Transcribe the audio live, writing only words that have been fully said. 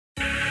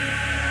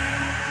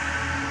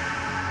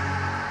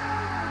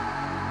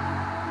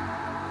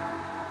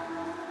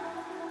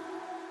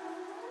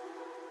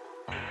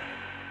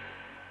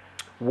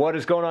What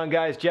is going on,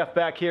 guys? Jeff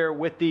back here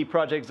with the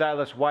Project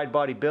Xylus wide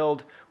body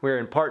build. We're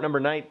in part number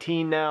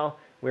 19 now.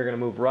 We're going to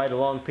move right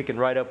along, picking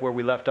right up where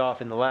we left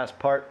off in the last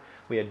part.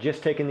 We had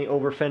just taken the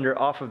overfender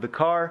off of the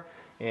car,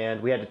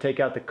 and we had to take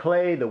out the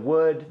clay, the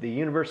wood, the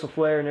universal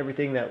flare, and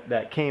everything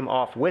that came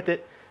off with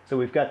it. So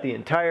we've got the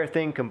entire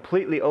thing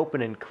completely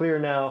open and clear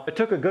now. It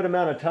took a good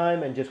amount of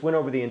time and just went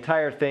over the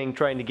entire thing,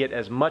 trying to get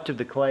as much of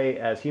the clay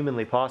as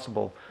humanly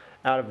possible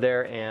out of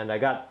there, and I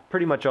got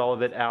pretty much all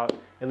of it out,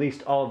 at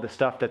least all of the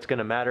stuff that's going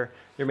to matter.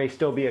 There may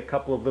still be a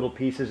couple of little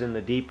pieces in the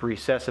deep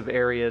recessive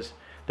areas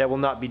that will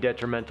not be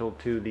detrimental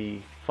to the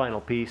final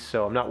piece,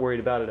 so I'm not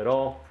worried about it at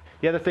all.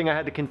 The other thing I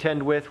had to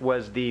contend with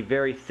was the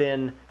very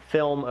thin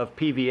film of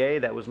PVA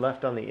that was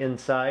left on the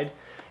inside.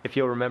 If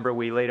you'll remember,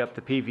 we laid up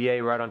the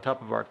PVA right on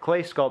top of our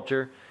clay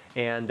sculpture,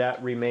 and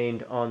that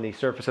remained on the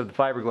surface of the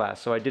fiberglass.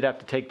 So I did have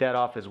to take that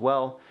off as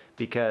well,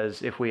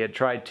 because if we had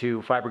tried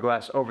to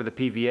fiberglass over the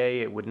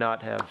PVA, it would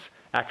not have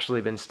actually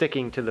been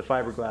sticking to the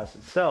fiberglass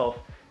itself.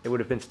 It would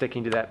have been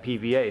sticking to that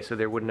PVA, so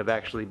there wouldn't have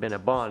actually been a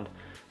bond.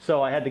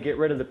 So I had to get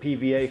rid of the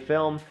PVA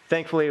film.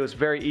 Thankfully, it was a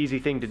very easy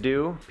thing to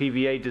do.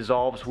 PVA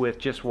dissolves with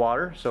just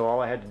water, so all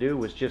I had to do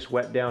was just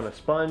wet down a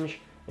sponge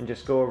and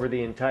just go over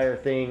the entire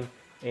thing,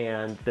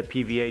 and the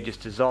PVA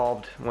just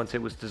dissolved. Once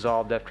it was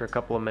dissolved after a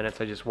couple of minutes,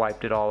 I just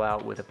wiped it all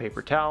out with a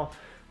paper towel.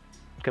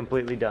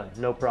 Completely done,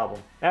 no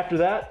problem. After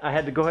that, I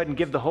had to go ahead and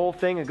give the whole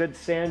thing a good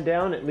sand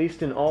down, at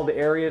least in all the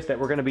areas that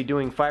we're going to be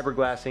doing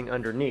fiberglassing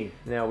underneath.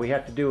 Now we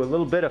have to do a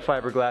little bit of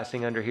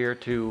fiberglassing under here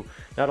to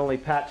not only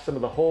patch some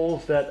of the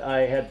holes that I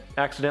had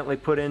accidentally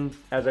put in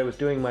as I was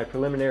doing my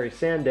preliminary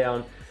sand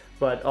down,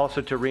 but also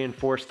to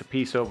reinforce the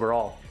piece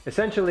overall.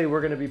 Essentially,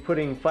 we're going to be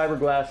putting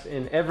fiberglass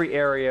in every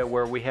area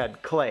where we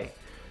had clay.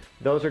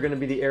 Those are going to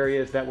be the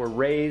areas that were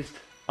raised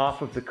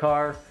off of the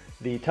car.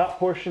 The top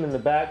portion in the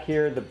back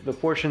here, the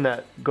portion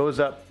that goes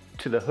up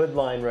to the hood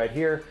line right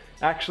here,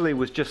 actually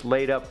was just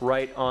laid up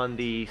right on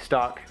the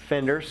stock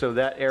fender, so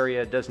that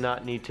area does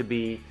not need to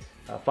be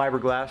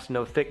fiberglass.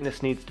 No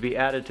thickness needs to be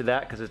added to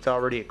that because it's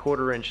already a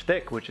 1/4 inch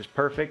thick, which is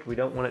perfect. We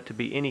don't want it to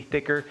be any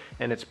thicker,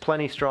 and it's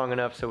plenty strong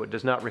enough so it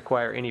does not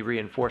require any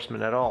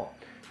reinforcement at all.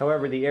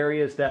 However, the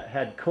areas that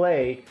had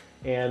clay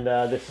and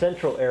the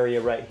central area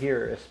right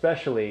here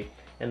especially,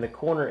 and the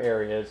corner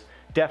areas,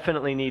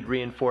 definitely need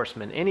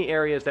reinforcement. Any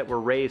areas that were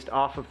raised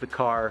off of the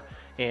car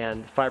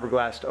and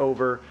fiberglassed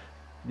over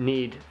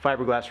need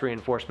fiberglass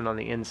reinforcement on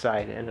the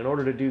inside, and in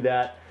order to do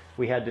that,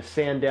 we had to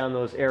sand down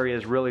those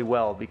areas really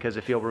well, because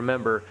if you'll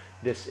remember,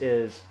 this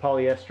is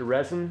polyester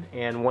resin,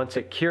 and once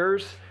it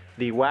cures,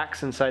 the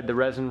wax inside the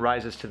resin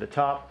rises to the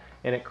top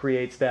and it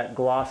creates that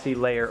glossy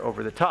layer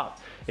over the top.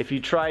 If you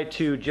try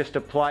to just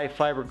apply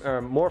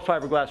more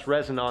fiberglass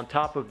resin on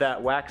top of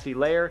that waxy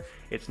layer,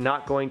 it's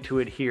not going to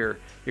adhere.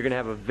 You're going to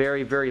have a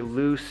very, very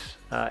loose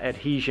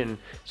adhesion,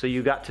 so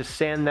you got to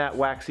sand that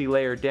waxy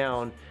layer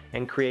down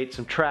and create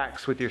some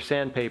tracks with your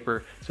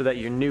sandpaper so that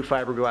your new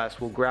fiberglass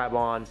will grab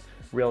on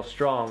real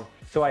strong.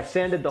 So I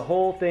sanded the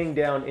whole thing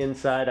down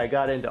inside. I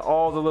got into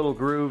all the little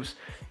grooves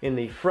in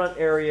the front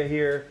area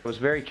here. I was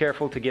very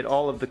careful to get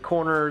all of the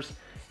corners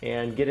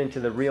and get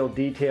into the real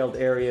detailed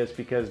areas,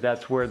 because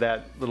that's where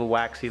that little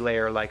waxy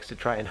layer likes to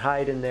try and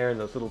hide in there, in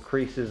those little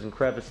creases and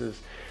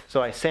crevices.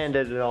 So I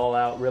sanded it all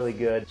out really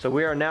good. So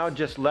we are now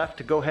just left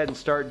to go ahead and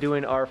start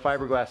doing our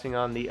fiberglassing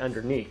on the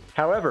underneath.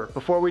 However,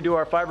 before we do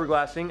our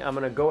fiberglassing, I'm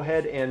going to go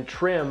ahead and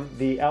trim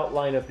the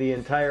outline of the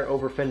entire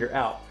overfender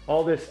out.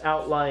 All this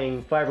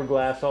outlying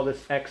fiberglass, all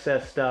this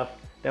excess stuff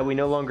that we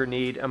no longer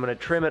need, I'm going to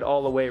trim it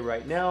all away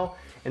right now,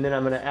 and then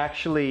I'm going to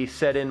actually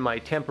set in my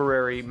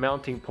temporary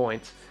mounting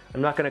points. I'm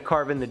not going to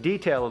carve in the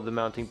detail of the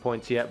mounting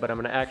points yet, but I'm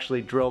going to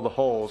actually drill the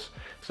holes.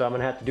 So I'm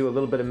going to have to do a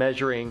little bit of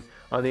measuring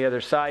on the other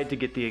side to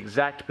get the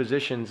exact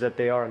positions that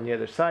they are on the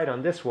other side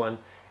on this one,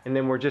 and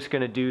then we're just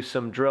going to do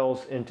some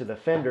drills into the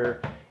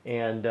fender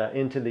and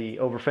into the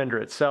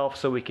overfender itself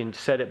so we can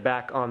set it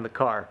back on the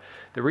car.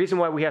 The reason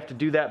why we have to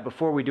do that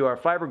before we do our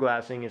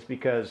fiberglassing is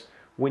because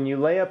when you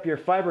lay up your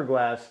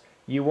fiberglass,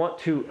 you want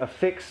to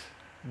affix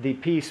the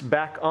piece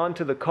back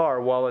onto the car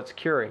while it's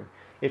curing.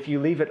 If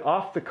you leave it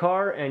off the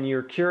car and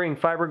you're curing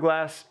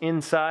fiberglass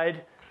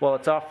inside while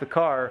it's off the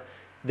car,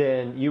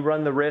 then you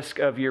run the risk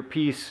of your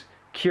piece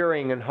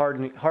curing and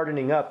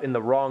hardening up in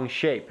the wrong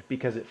shape,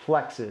 because it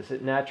flexes.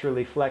 It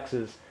naturally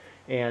flexes,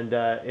 and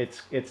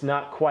it's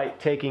not quite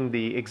taking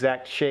the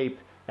exact shape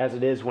as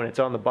it is when it's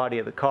on the body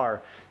of the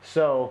car.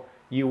 So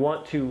you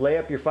want to lay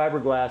up your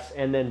fiberglass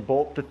and then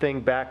bolt the thing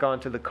back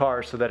onto the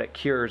car so that it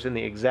cures in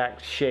the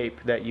exact shape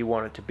that you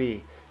want it to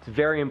be. It's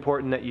very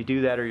important that you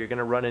do that, or you're going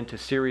to run into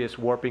serious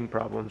warping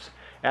problems.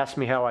 Ask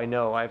me how I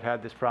know. I've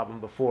had this problem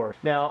before.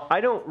 Now,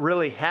 I don't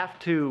really have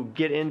to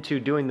get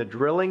into doing the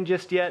drilling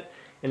just yet,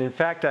 and in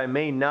fact I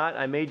may not.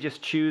 I may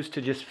just choose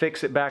to just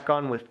fix it back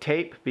on with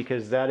tape,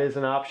 because that is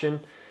an option.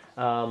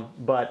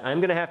 But I'm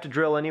going to have to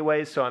drill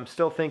anyways, so I'm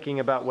still thinking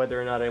about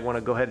whether or not I want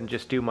to go ahead and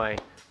just do my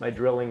my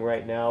drilling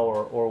right now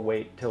or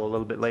wait till a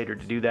little bit later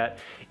to do that.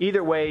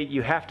 Either way,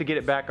 you have to get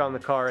it back on the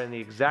car in the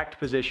exact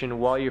position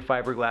while your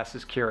fiberglass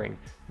is curing.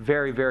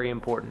 Very, very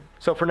important.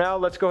 So for now,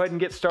 let's go ahead and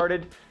get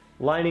started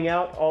lining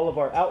out all of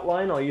our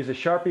outline. I'll use a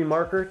Sharpie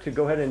marker to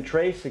go ahead and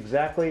trace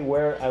exactly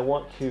where I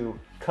want to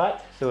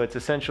cut. So it's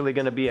essentially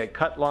going to be a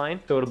cut line.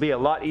 So it'll be a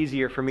lot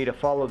easier for me to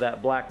follow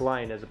that black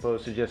line as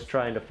opposed to just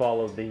trying to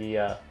follow the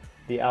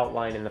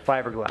outline in the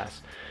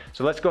fiberglass.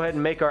 So let's go ahead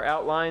and make our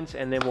outlines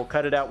and then we'll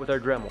cut it out with our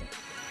Dremel.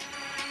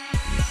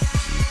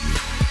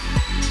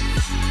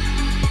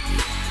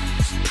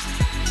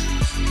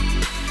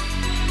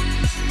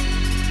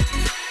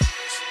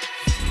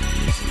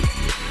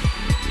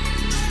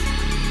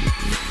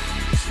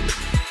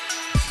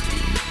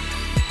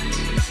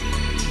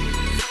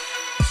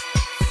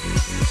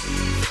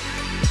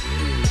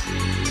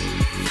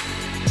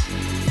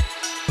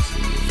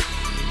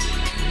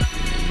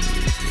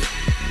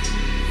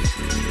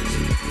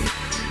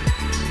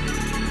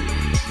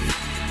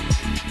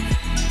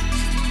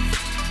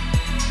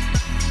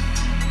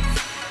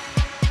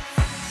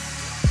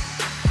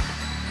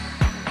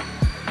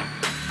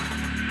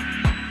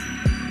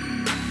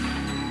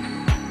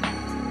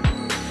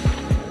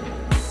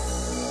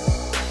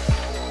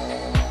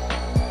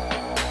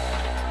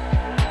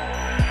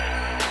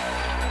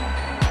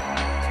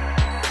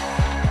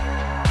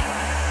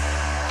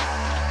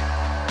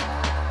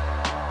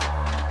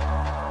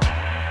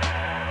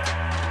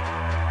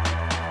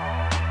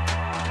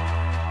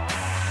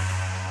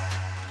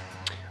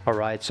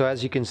 Alright, so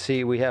as you can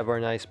see, we have our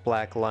nice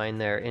black line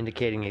there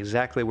indicating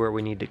exactly where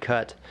we need to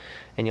cut.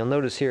 And you'll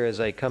notice here as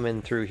I come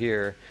in through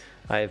here,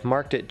 I've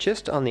marked it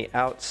just on the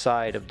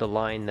outside of the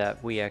line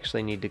that we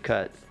actually need to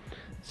cut.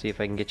 See if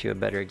I can get you a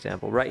better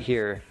example. Right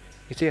here,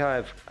 you see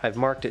how I've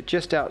marked it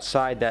just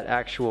outside that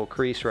actual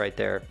crease right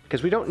there.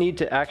 Because we don't need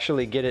to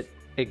actually get it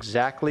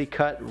exactly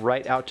cut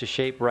right out to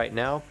shape right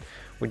now.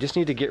 We just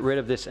need to get rid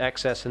of this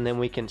excess and then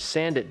we can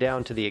sand it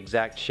down to the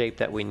exact shape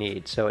that we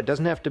need. So it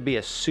doesn't have to be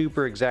a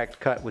super exact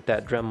cut with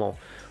that Dremel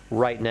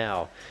right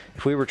now.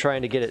 If we were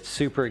trying to get it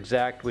super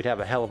exact, we'd have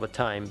a hell of a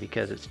time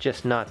because it's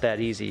just not that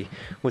easy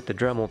with the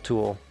Dremel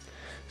tool.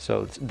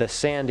 So the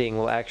sanding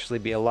will actually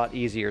be a lot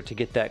easier to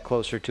get that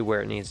closer to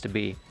where it needs to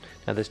be.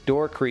 Now this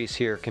door crease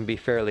here can be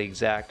fairly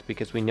exact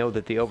because we know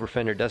that the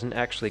overfender doesn't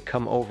actually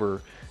come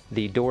over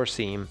the door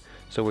seam.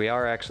 So we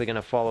are actually going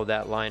to follow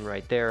that line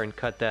right there and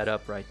cut that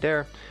up right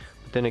there.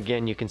 But then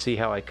again, you can see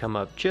how I come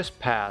up just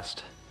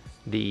past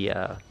the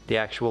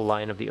actual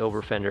line of the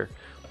overfender.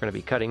 We're going to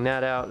be cutting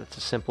that out. It's a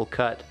simple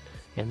cut.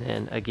 And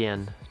then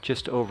again,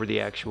 just over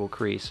the actual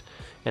crease.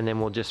 And then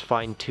we'll just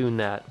fine tune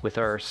that with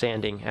our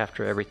sanding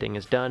after everything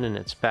is done and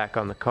it's back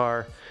on the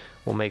car.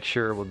 We'll make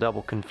sure, we'll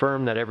double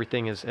confirm that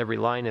every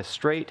line is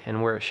straight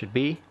and where it should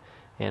be,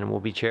 and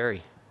we'll be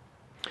cherry.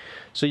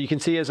 So you can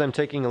see as I'm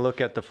taking a look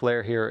at the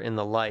flare here in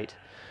the light,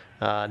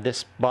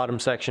 this bottom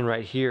section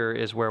right here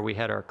is where we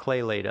had our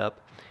clay laid up,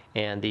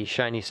 and the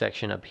shiny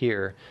section up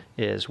here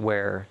is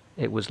where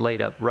it was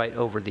laid up right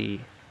over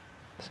the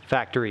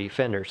factory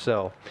fender.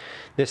 So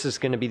this is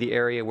going to be the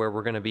area where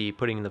we're going to be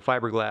putting the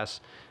fiberglass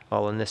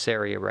all in this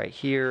area right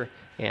here,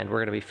 and we're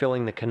going to be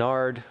filling the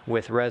canard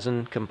with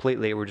resin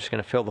completely. We're just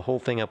going to fill the whole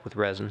thing up with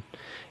resin,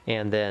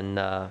 and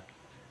then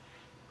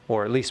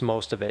or at least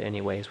most of it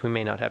anyways. We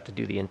may not have to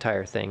do the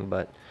entire thing,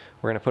 but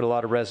we're going to put a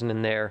lot of resin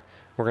in there.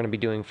 We're going to be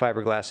doing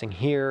fiberglassing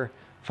here,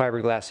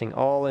 fiberglassing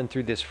all in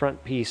through this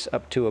front piece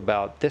up to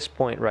about this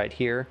point right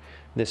here.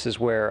 This is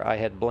where I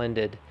had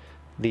blended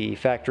the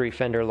factory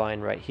fender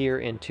line right here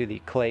into the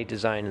clay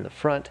design in the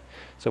front.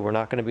 So we're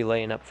not going to be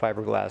laying up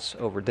fiberglass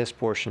over this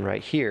portion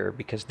right here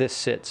because this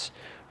sits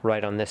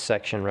right on this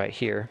section right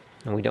here.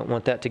 And we don't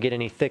want that to get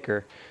any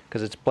thicker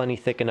because it's plenty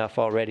thick enough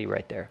already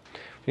right there.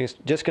 We're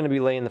just going to be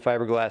laying the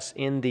fiberglass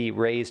in the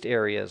raised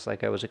areas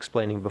like I was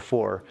explaining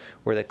before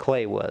where the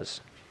clay was.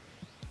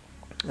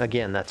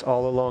 Again, that's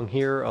all along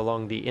here,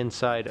 along the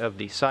inside of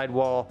the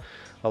sidewall,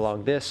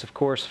 along this, of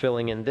course,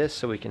 filling in this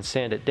so we can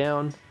sand it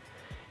down,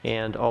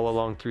 and all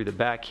along through the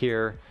back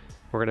here.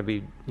 We're going to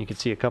be, you can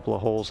see a couple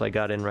of holes I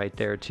got in right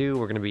there too.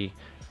 We're going to be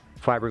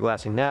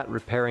fiberglassing that,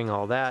 repairing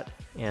all that,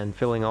 and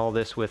filling all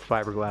this with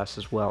fiberglass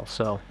as well.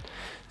 So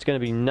it's going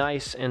to be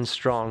nice and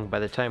strong by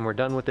the time we're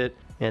done with it.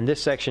 And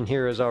this section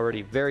here is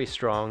already very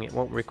strong. It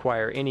won't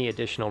require any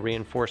additional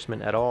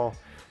reinforcement at all.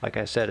 Like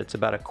I said, it's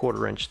about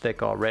 1/4 inch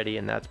thick already,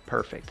 and that's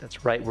perfect.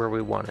 That's right where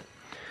we want it.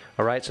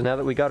 All right, so now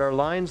that we got our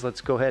lines, let's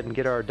go ahead and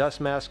get our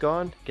dust mask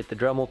on, get the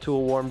Dremel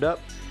tool warmed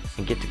up,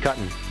 and get to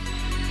cutting.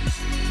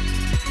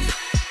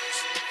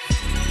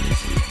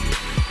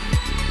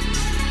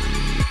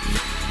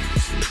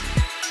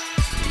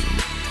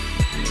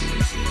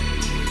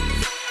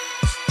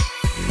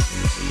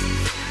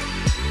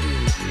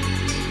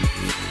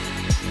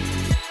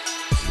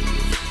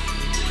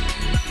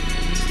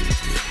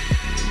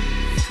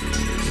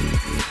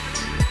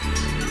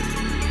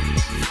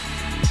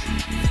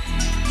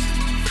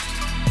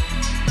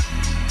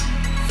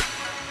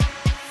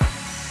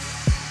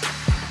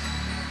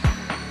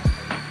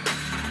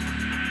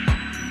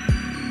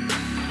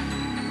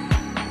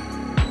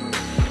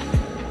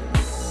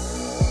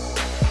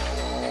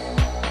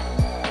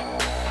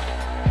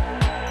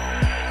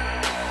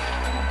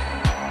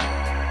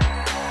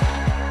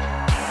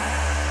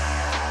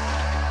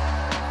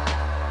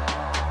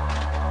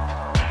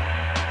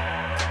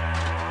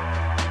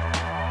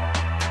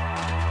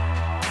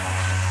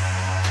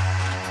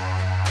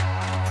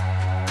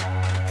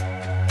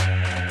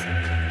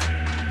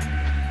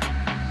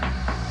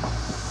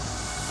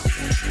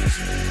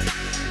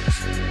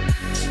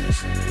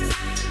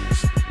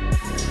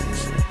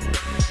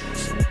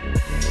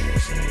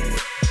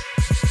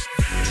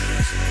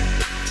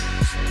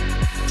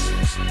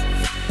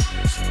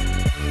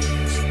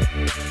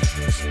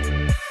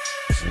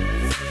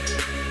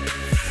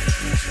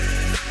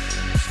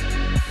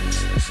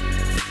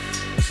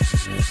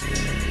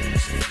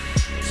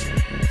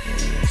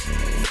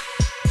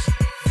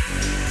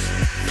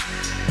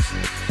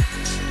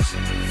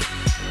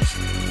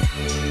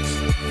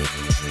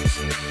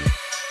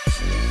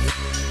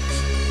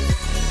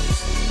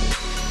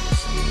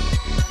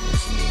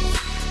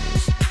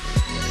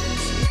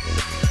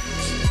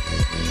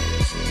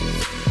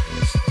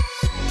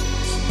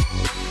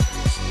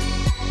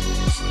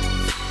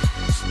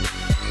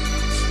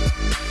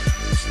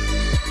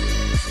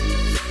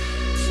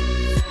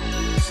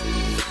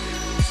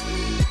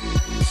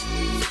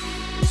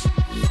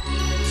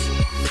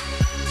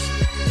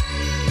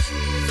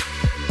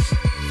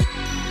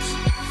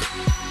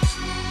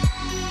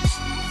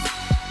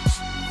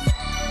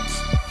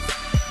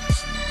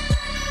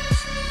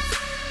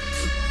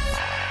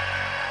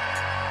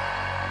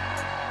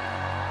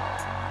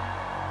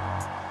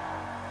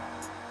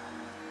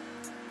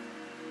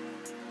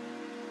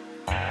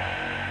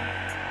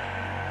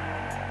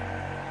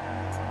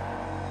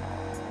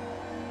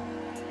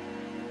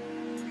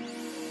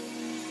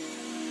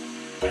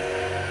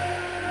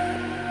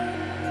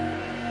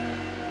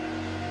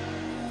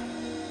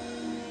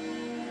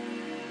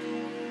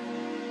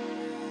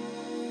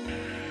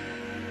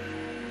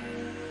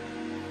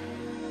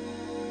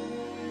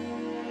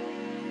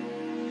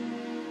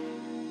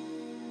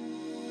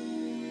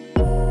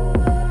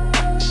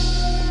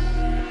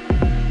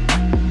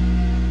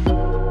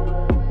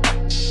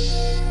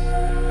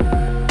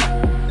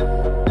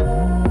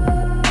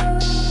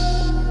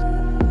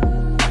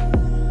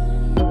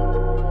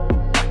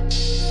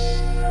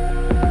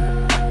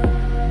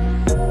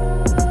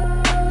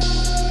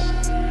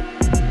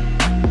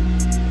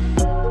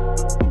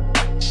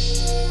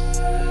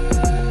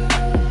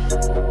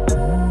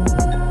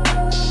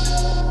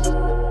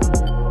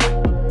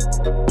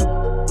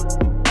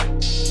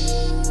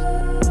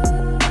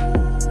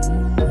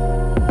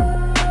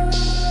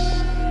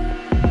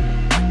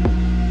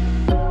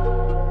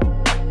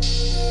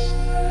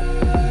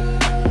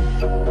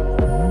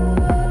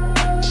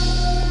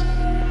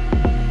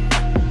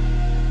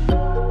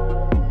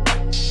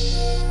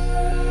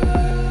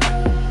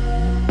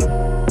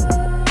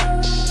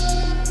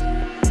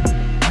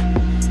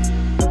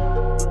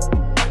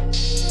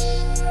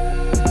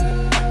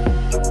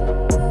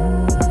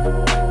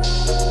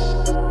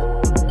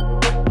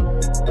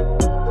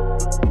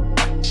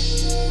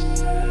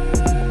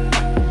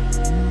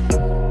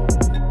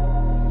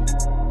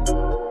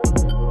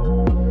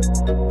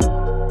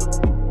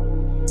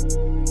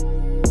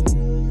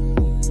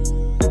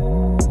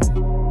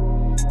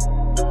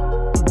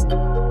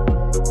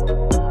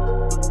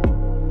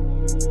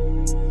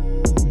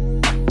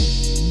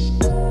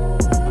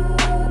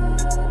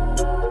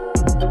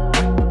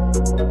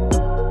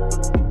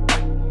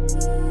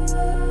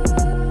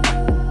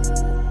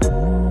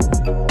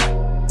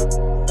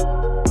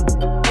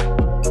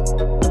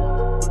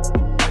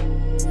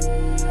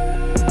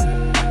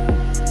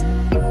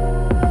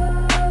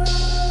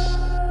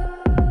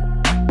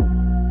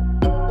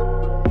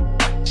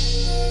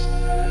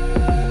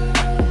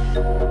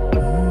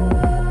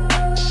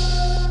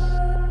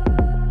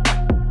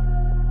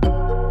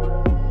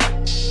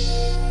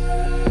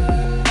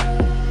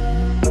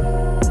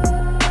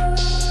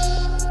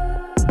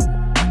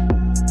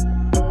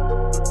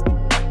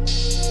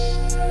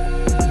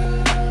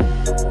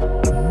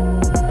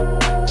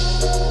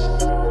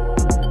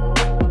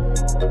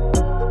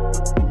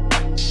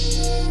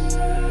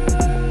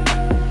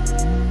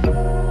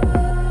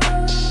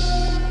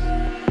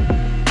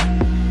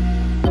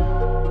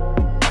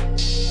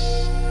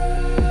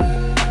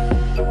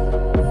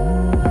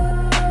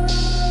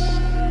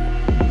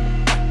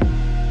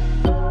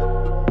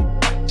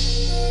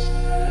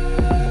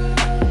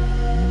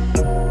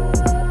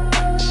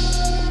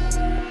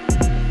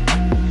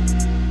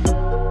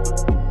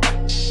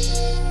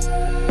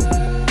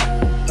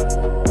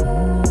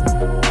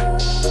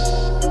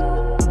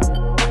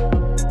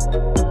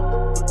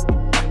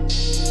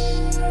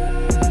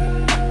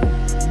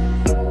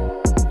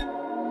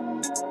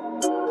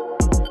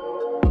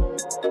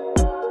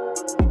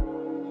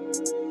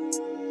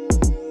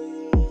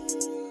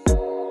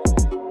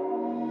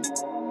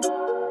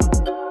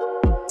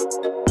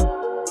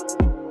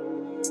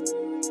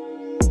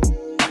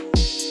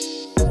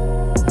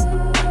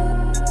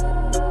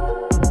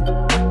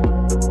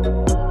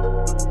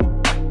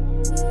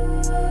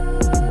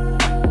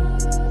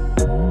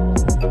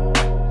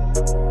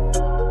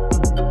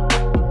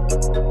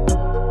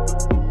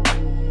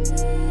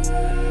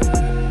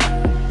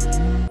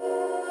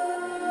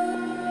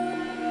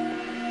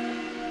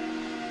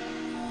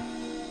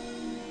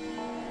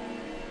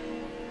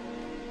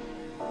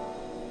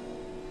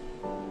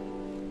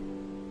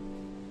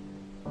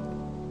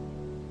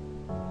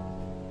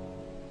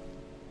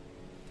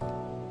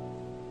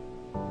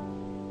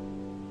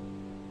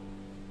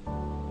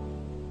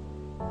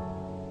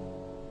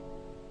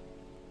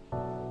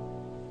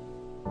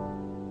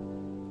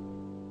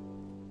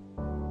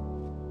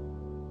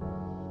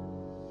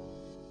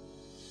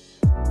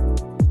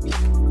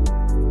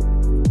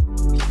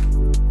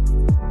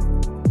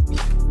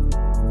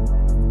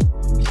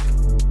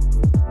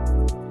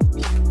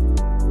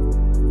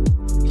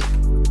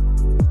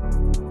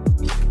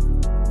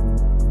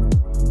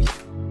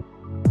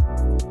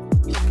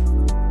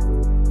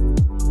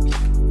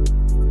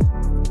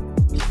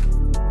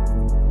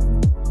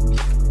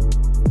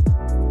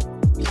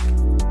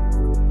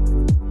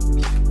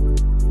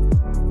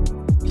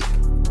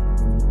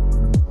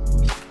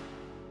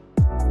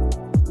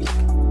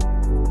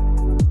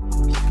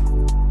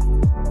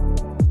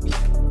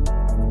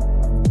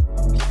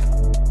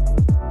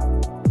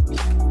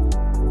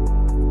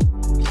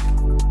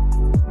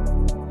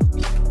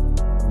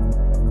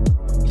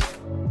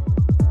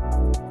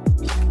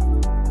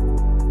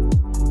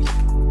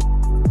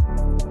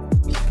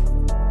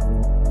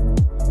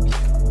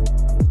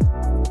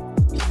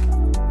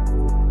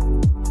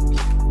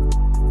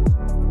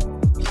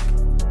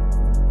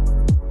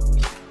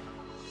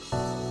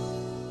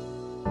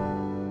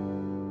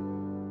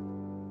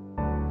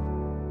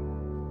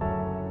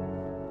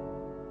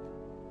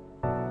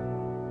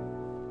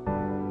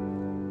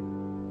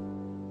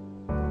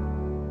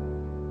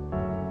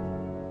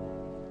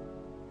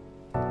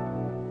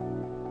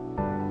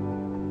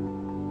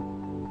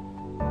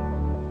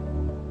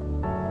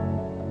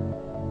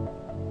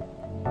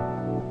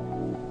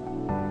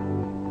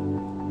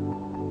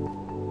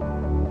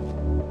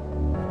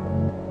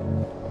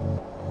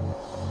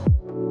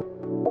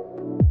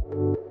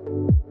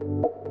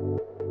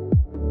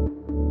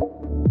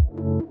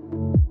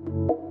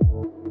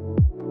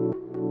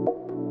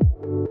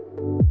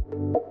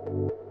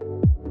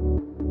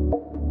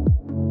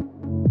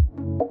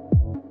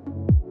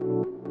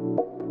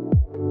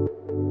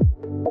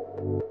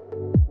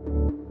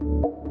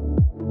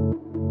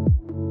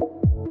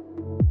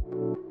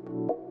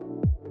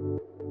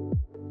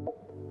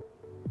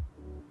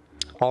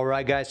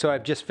 Alright guys, so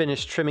I've just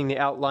finished trimming the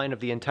outline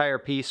of the entire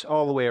piece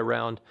all the way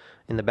around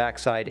in the back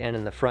side and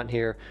in the front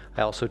here.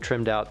 I also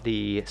trimmed out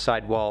the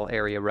sidewall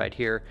area right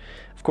here.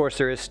 Of course,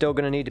 there is still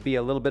going to need to be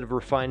a little bit of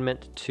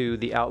refinement to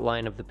the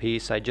outline of the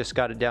piece. I just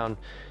got it down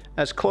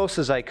as close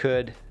as I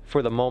could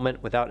for the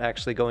moment without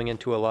actually going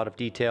into a lot of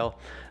detail.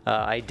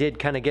 I did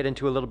kind of get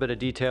into a little bit of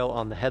detail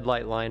on the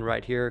headlight line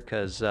right here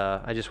because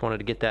I just wanted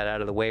to get that out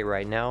of the way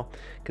right now,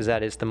 because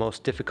that is the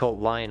most difficult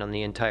line on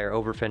the entire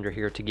overfender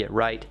here to get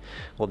right.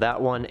 Well,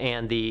 that one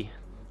and the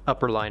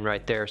upper line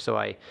right there. So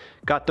I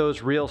got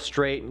those real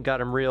straight and got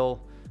them real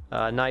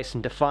nice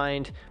and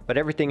defined, but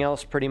everything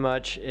else pretty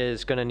much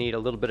is going to need a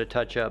little bit of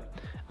touch up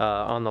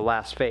on the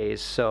last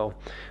phase. So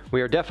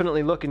we are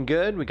definitely looking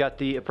good. We got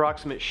the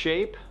approximate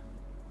shape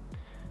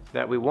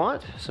that we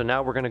want. So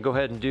now we're going to go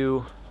ahead and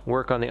do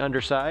work on the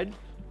underside.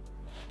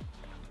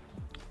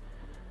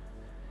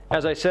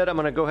 As I said, I'm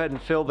going to go ahead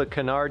and fill the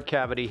canard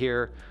cavity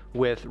here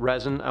with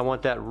resin. I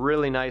want that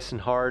really nice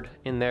and hard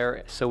in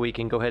there so we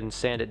can go ahead and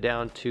sand it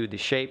down to the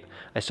shape.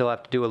 I still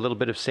have to do a little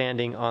bit of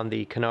sanding on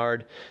the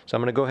canard, so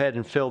I'm going to go ahead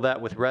and fill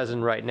that with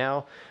resin right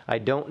now. I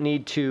don't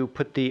need to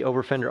put the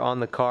overfender on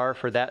the car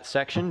for that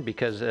section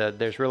because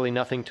there's really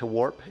nothing to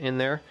warp in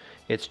there.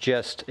 It's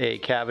just a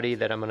cavity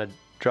that I'm going to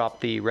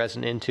drop the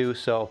resin into.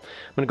 So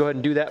I'm going to go ahead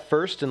and do that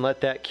first and let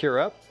that cure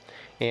up.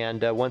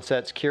 And once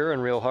that's cure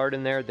and real hard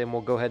in there, then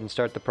we'll go ahead and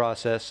start the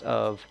process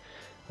of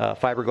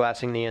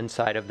fiberglassing the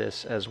inside of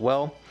this as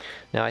well.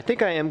 Now I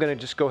think I am going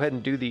to just go ahead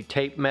and do the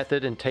tape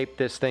method and tape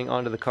this thing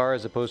onto the car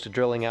as opposed to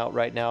drilling out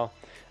right now.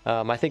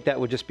 I think that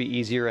would just be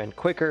easier and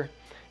quicker,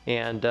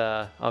 and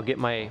I'll get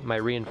my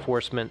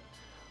reinforcement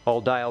all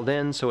dialed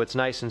in so it's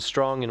nice and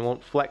strong and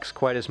won't flex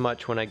quite as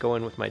much when I go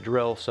in with my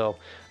drill. So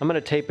I'm going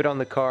to tape it on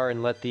the car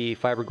and let the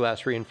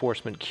fiberglass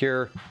reinforcement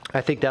cure.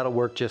 I think that'll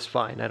work just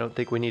fine. I don't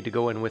think we need to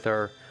go in with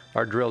our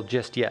drill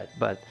just yet,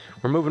 but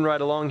we're moving right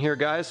along here,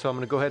 guys. So I'm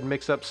going to go ahead and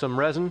mix up some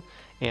resin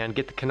and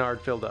get the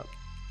canard filled up.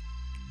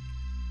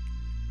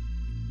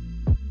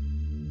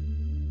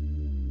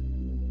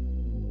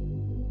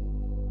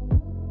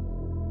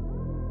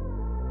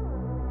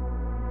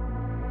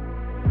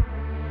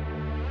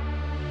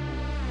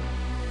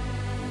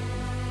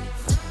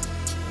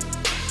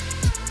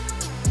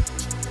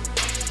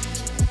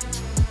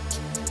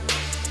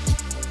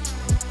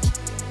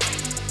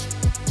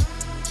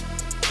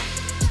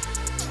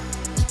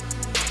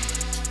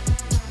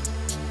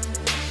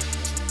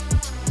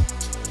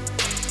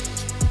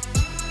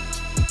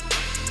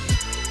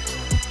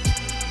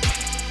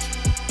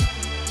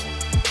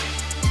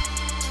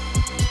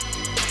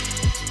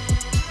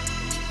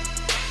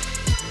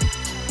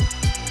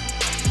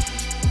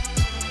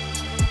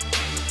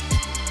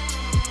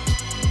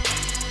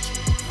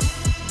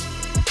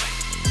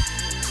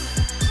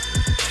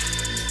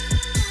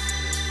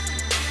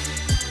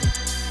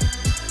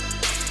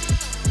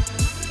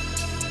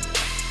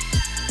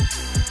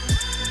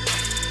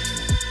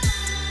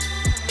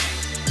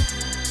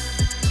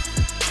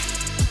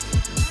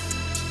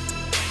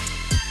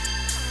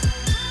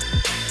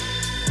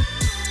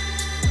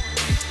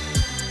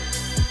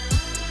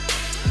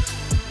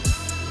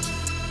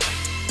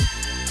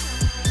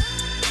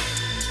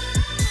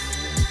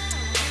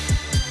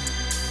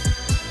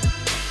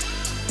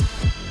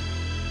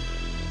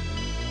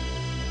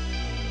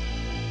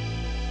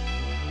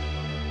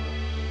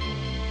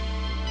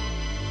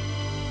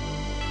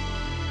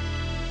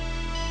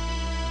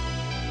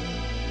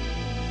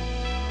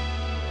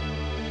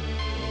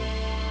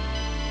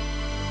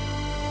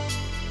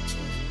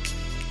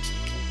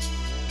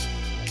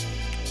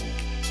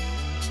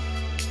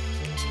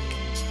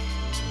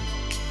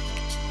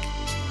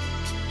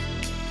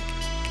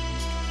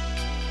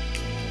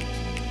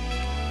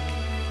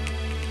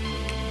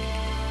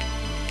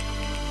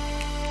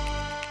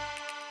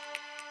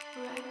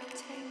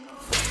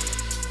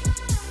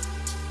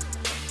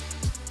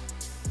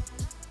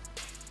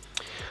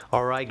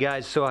 Alright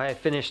guys, so I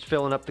finished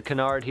filling up the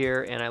canard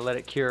here and I let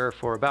it cure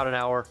for about an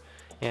hour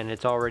and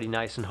it's already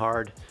nice and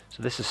hard.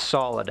 So this is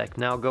solid. I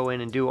can now go in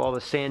and do all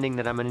the sanding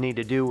that I'm going to need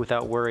to do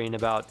without worrying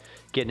about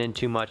getting in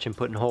too much and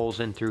putting holes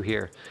in through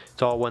here.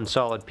 It's all one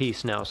solid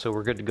piece now, so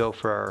we're good to go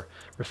for our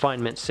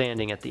refinement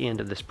sanding at the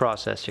end of this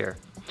process here.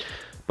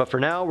 But for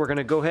now, we're going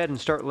to go ahead and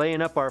start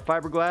laying up our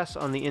fiberglass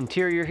on the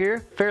interior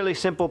here. Fairly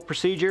simple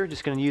procedure.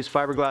 Just going to use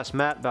fiberglass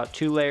mat, about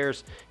 2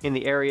 layers in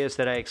the areas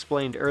that I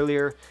explained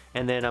earlier.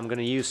 And then I'm going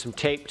to use some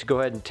tape to go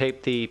ahead and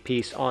tape the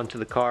piece onto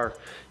the car.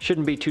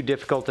 Shouldn't be too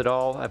difficult at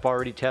all. I've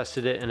already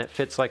tested it and it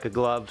fits like a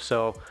glove,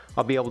 so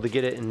I'll be able to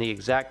get it in the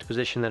exact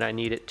position that I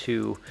need it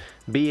to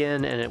be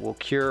in, and it will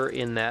cure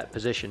in that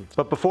position.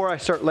 But before I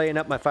start laying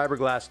up my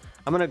fiberglass,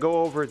 I'm going to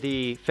go over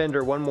the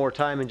fender one more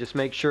time and just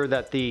make sure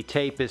that the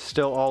tape is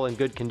still all in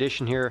good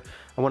condition here.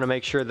 I want to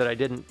make sure that I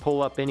didn't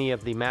pull up any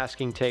of the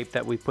masking tape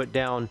that we put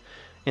down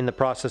in the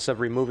process of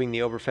removing the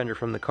overfender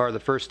from the car the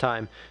first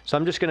time. So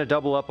I'm just going to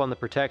double up on the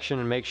protection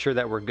and make sure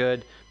that we're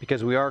good,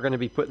 because we are going to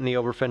be putting the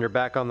overfender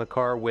back on the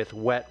car with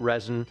wet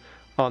resin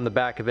on the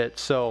back of it.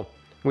 So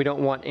we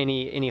don't want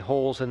any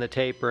holes in the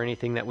tape or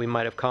anything that we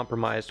might have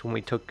compromised when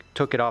we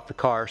took it off the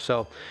car.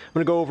 So I'm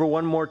going to go over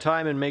one more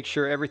time and make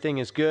sure everything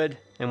is good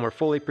and we're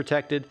fully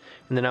protected,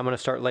 and then I'm going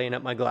to start laying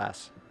up my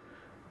glass.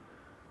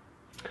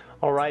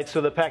 Alright, so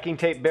the packing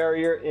tape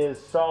barrier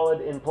is solid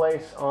in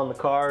place on the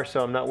car,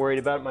 so I'm not worried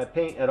about my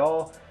paint at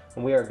all,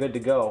 and we are good to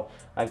go.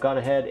 I've gone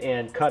ahead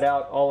and cut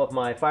out all of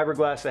my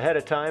fiberglass ahead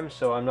of time,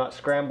 so I'm not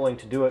scrambling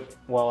to do it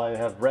while I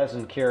have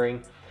resin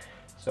curing.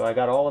 So I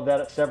got all of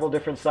that at several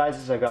different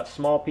sizes. I got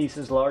small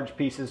pieces, large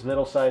pieces,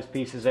 middle-sized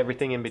pieces,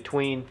 everything in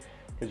between,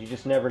 because you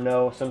just never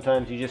know.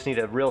 Sometimes you just need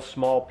a real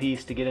small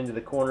piece to get into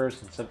the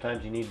corners, and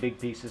sometimes you need big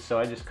pieces, so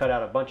I just cut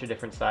out a bunch of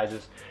different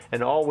sizes,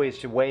 and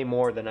always way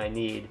more than I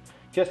need.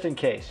 Just in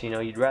case, you know,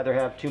 you'd rather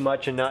have too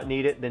much and not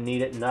need it than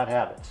need it and not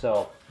have it.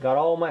 So, got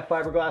all my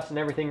fiberglass and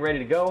everything ready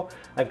to go.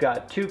 I've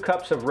got 2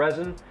 cups of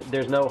resin.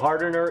 There's no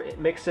hardener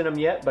mixed in them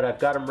yet, but I've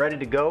got them ready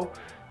to go.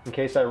 In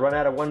case I run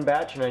out of one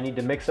batch and I need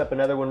to mix up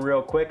another one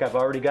real quick, I've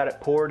already got it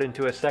poured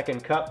into a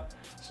second cup,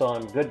 so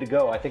I'm good to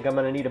go. I think I'm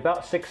gonna need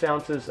about 6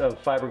 ounces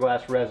of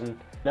fiberglass resin.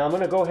 Now I'm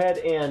gonna go ahead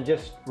and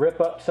just rip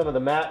up some of the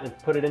mat and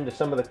put it into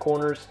some of the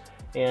corners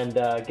and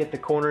get the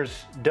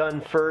corners done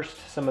first,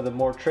 some of the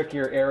more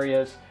trickier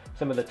areas,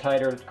 some of the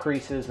tighter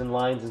creases and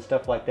lines and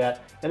stuff like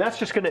that. And that's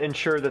just going to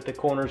ensure that the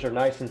corners are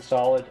nice and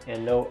solid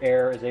and no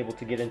air is able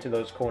to get into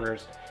those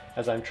corners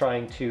as I'm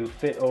trying to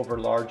fit over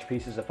large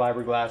pieces of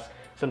fiberglass.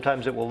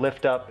 Sometimes it will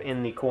lift up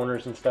in the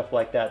corners and stuff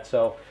like that.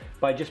 So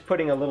by just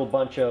putting a little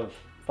bunch of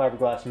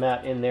fiberglass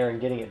mat in there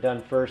and getting it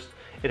done first,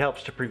 it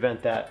helps to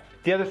prevent that.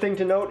 The other thing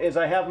to note is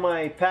I have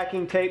my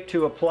packing tape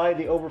to apply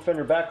the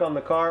overfender back on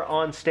the car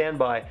on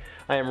standby.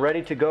 I am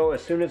ready to go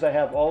as soon as I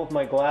have all of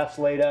my glass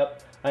laid up.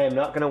 I am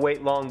not going to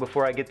wait long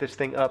before I get this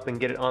thing up and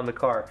get it on the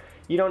car.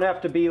 You don't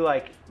have to be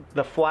like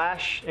the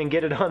Flash and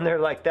get it on there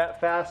like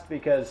that fast,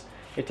 because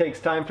it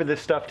takes time for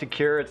this stuff to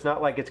cure. It's not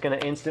like it's going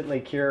to instantly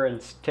cure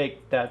and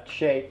take that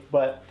shape,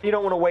 but you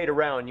don't want to wait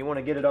around. You want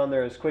to get it on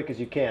there as quick as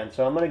you can.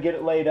 So I'm going to get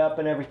it laid up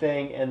and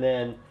everything, and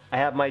then I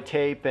have my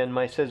tape and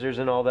my scissors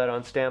and all that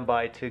on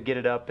standby to get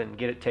it up and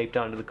get it taped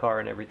onto the car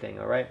and everything,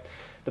 all right?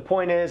 The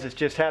point is, it's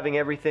just having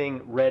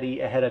everything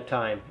ready ahead of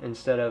time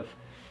instead of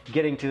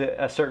getting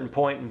to a certain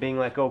point and being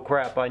like, oh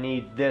crap, I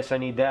need this, I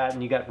need that,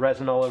 and you got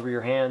resin all over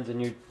your hands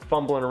and you're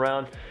fumbling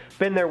around.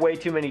 Been there way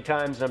too many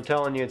times, and I'm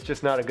telling you, it's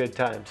just not a good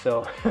time.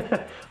 So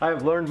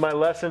I've learned my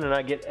lesson, and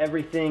I get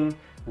everything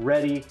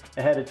ready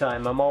ahead of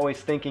time. I'm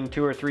always thinking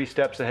 2 or 3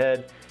 steps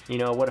ahead. You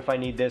know, what if I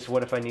need this,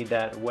 what if I need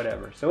that,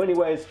 whatever. So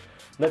anyways,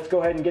 let's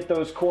go ahead and get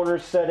those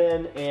corners set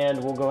in,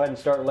 and we'll go ahead and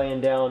start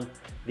laying down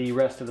the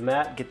rest of the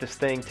mat, get this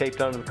thing taped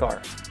onto the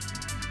car.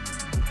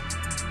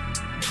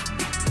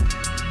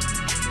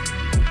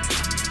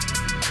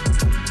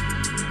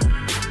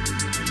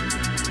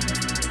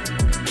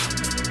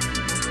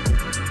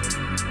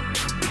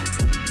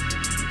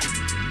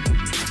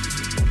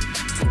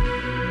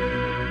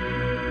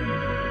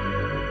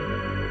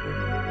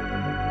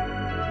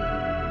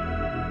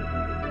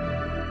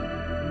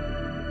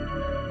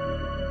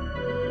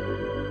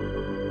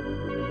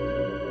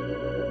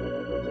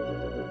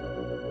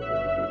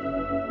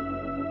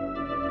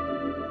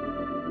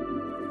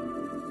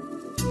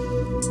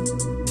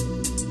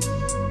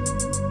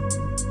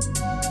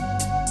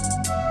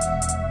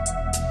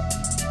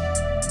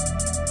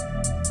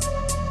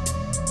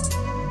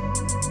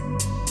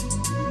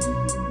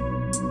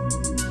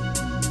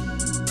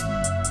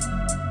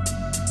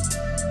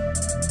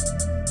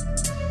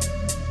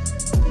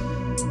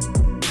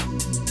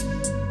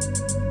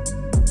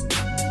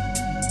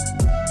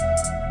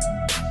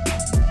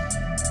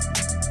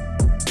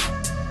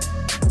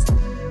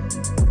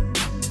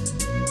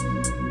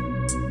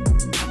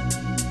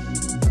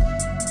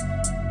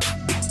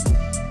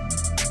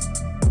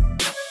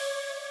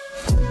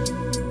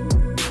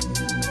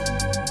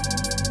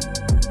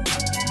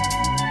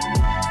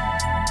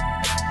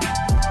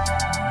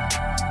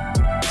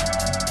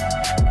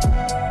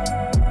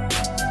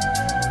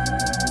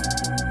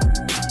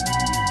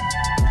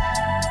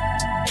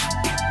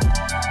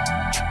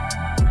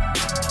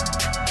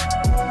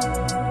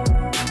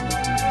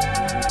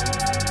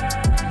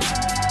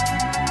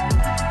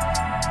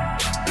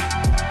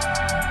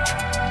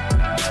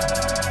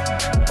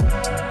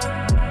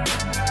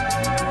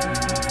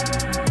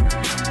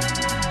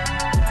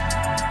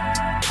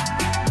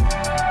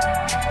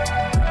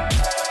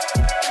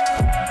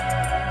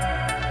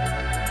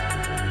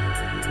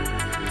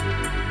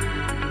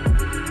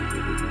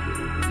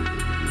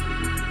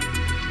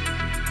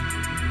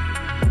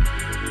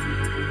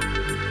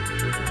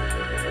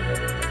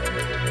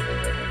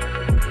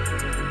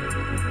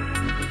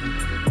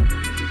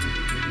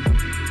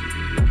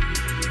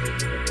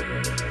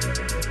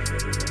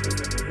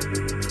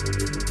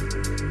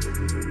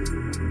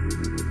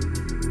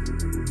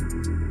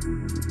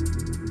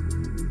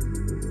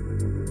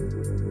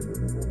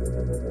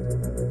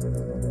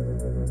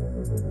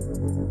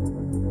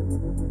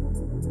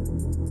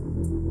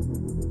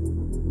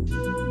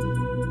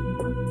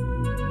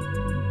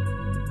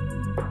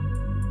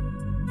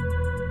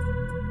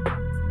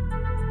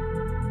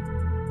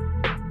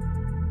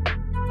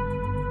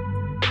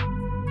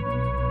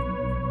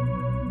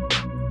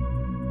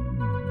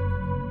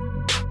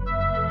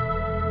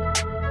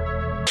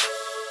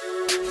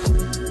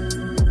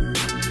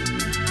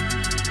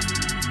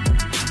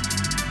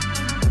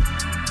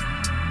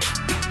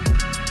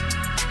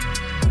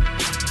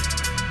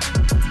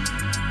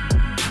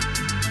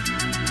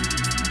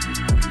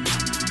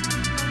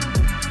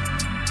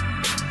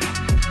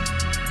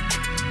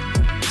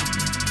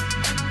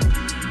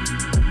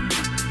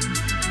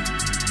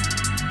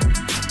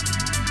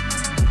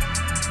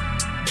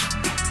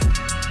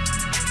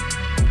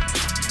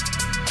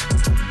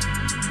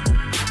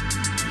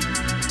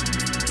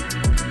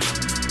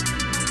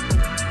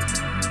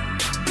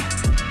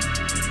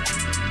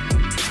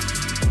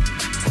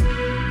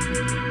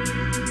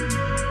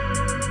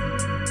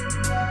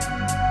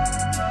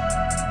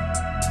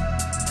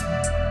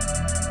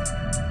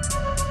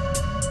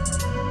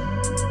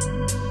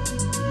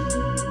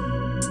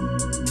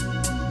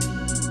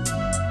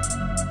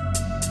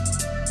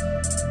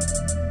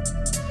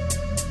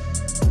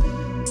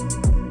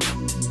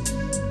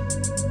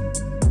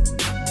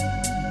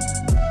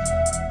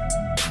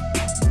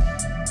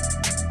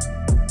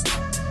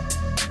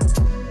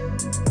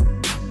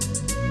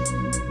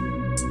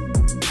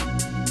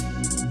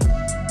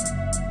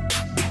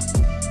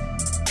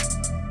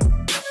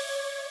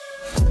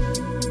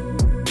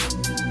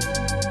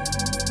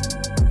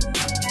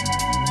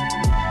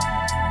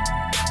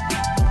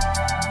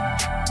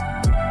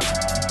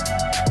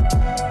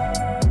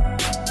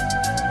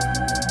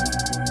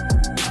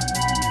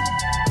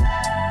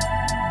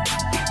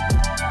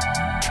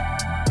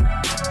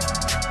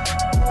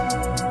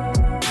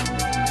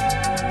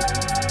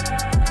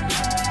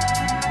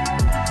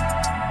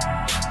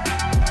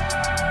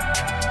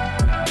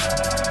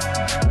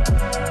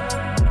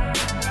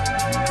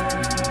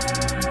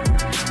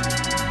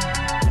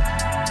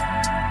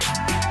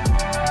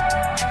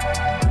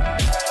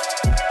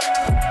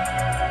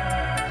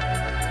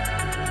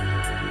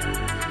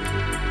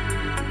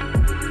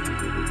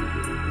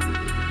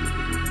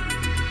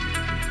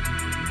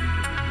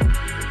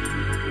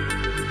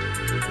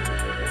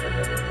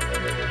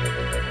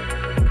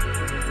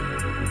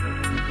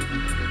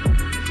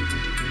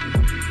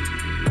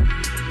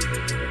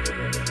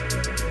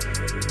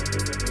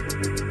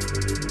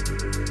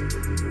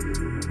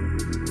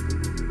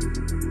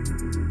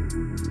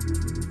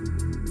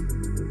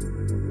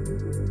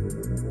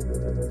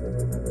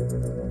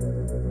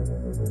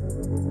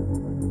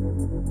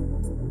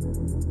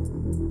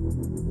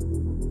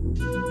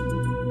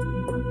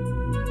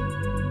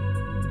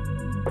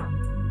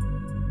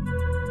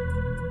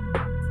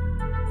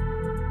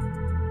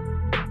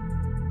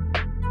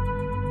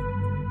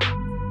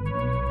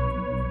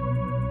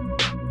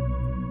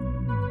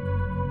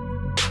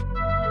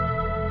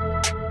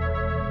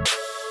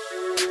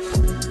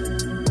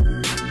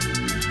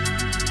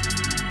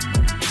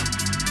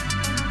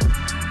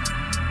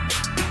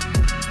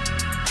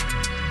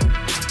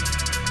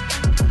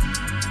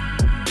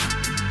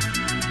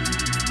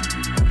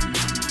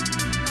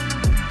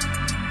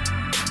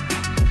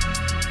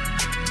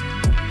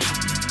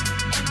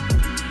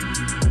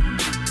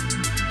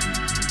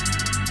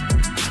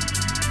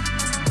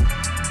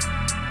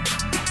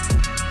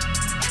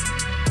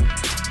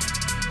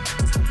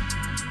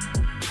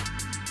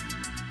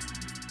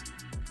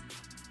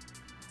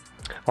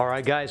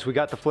 Alright guys, we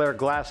got the flare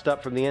glassed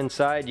up from the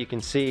inside. You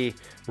can see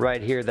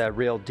right here that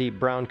real deep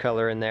brown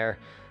color in there.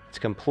 It's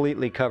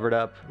completely covered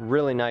up,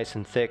 really nice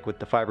and thick with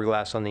the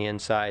fiberglass on the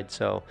inside.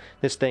 So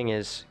this thing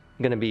is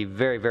going to be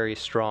very, very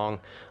strong.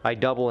 I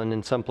double and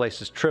in some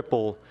places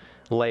triple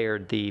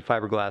layered the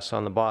fiberglass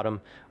on the bottom.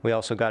 We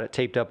also got it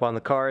taped up on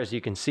the car. As you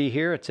can see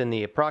here, it's in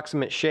the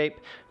approximate shape.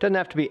 Doesn't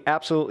have to be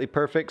absolutely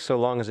perfect so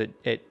long as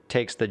it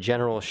takes the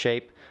general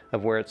shape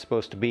of where it's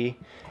supposed to be.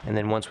 And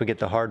then once we get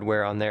the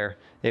hardware on there,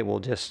 it will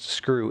just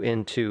screw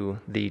into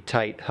the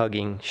tight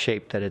hugging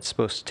shape that it's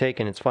supposed to take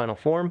in its final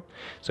form.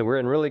 So we're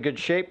in really good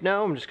shape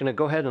now. I'm just going to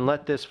go ahead and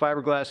let this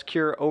fiberglass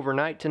cure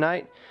overnight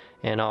tonight,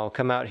 and I'll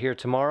come out here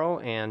tomorrow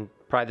and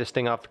pry this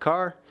thing off the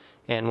car,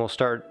 and we'll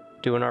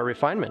start doing our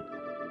refinement.